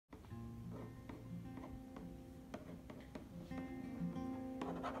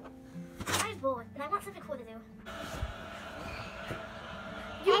bored and I want something cool to do.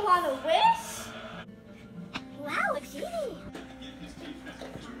 You want a wish? Wow, a genie!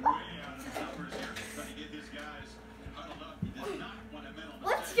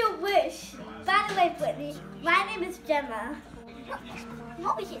 What's your wish? By the way, Brittney, my name is Gemma.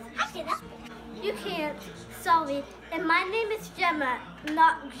 What wishes? I can't. You can't. Sorry. And my name is Gemma,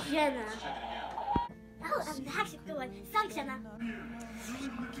 not Jenna. Oh, that's actually a good one. Sorry, Gemma.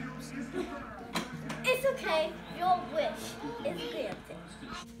 It's okay. Your wish is granted.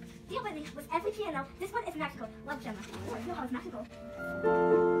 Dear Brittney, with every piano, this one is magical. Love, Gemma. Oh, I feel how it's magical.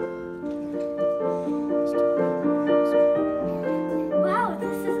 Wow,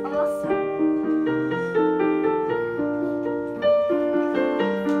 this is awesome.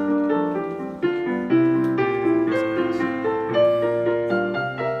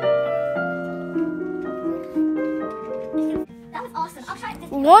 That was awesome. I'll try this.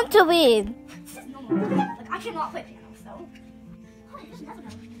 Want to win? This is normal. Like, I cannot play piano, so. Oh, this is never know.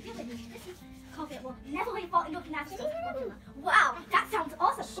 Dear Brittney, this is carpet will never really fall into a gymnast. Wow, that sounds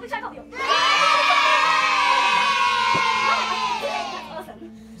awesome. Let me try carpet. That's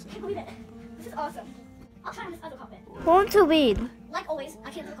awesome. I can't believe it. This is awesome. I'll try on this other carpet. Want to win? Like always,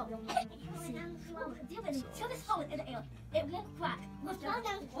 I can't do the carpet. Dear Brittney, throw this phone in the air. It won't crack. Look down.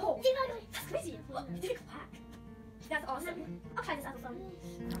 Oh, that's crazy. Look, it didn't crack. That's awesome. I'll try this other phone.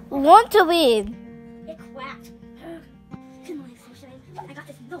 Want to win? It cracked. Good morning, sunshine. I got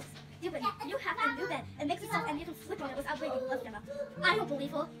this nose. Dear Brittney, you have a new bed. It makes itself and you can flip on it without breaking. Love, Gemma. I don't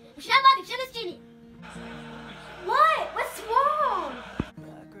believe her. Gemma, Gemma's Genie. What? What's wrong?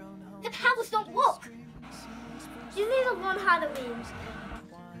 The powers don't work. You need to learn how to read.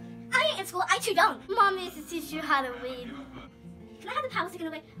 I ain't in school. I'm too young. Mom needs to teach you how to read. Can I have the powers taken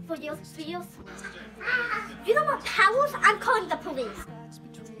away for years, 3 years? You don't want powers? I'm calling the police.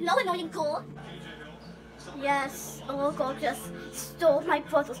 No annoying girl. Yes, a little girl just stole my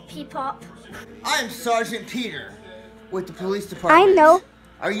brother's pee-pop. I'm Sergeant Peter with the police department. I know.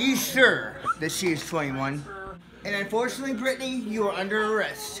 Are you sure that she is 21? And unfortunately, Brittney, you are under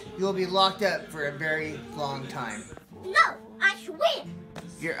arrest. You will be locked up for a very long time. No, I swear.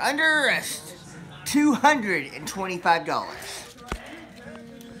 You're under arrest. $225.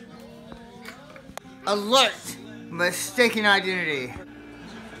 Alert! Mistaken identity.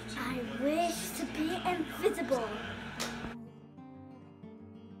 I wish to be invisible.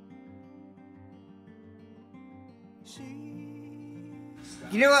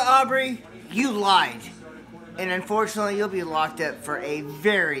 You know what, Aubrey? You lied. And unfortunately, you'll be locked up for a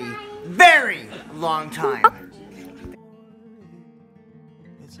very, very long time.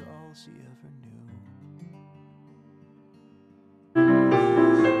 It's all she ever knew.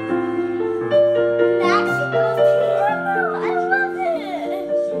 I love it.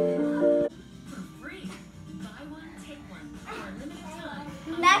 For free. Buy one, take one. For a limited time.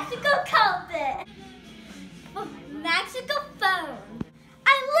 Mexico carpet. Mexico phone.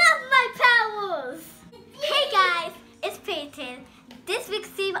 I love my powers. Hey guys, it's Peyton. This week's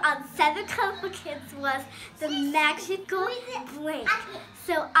theme on 7ColorfulKids was the Mexico Blink.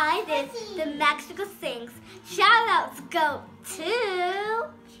 So I did the Mexico Sings. Shoutouts go to...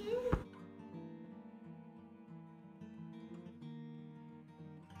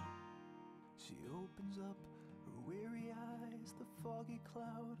 She opens up her weary eyes, the foggy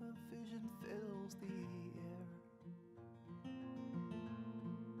cloud of vision fills the air.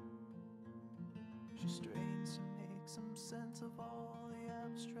 She strains to make some sense of all the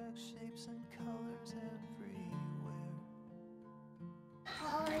abstract shapes and colors everywhere.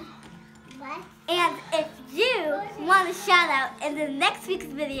 And if you want a shout out in the next week's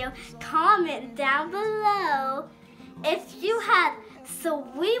video, comment down below. If you had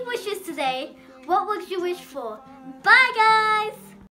 3 wishes today, what would you wish for? Bye guys!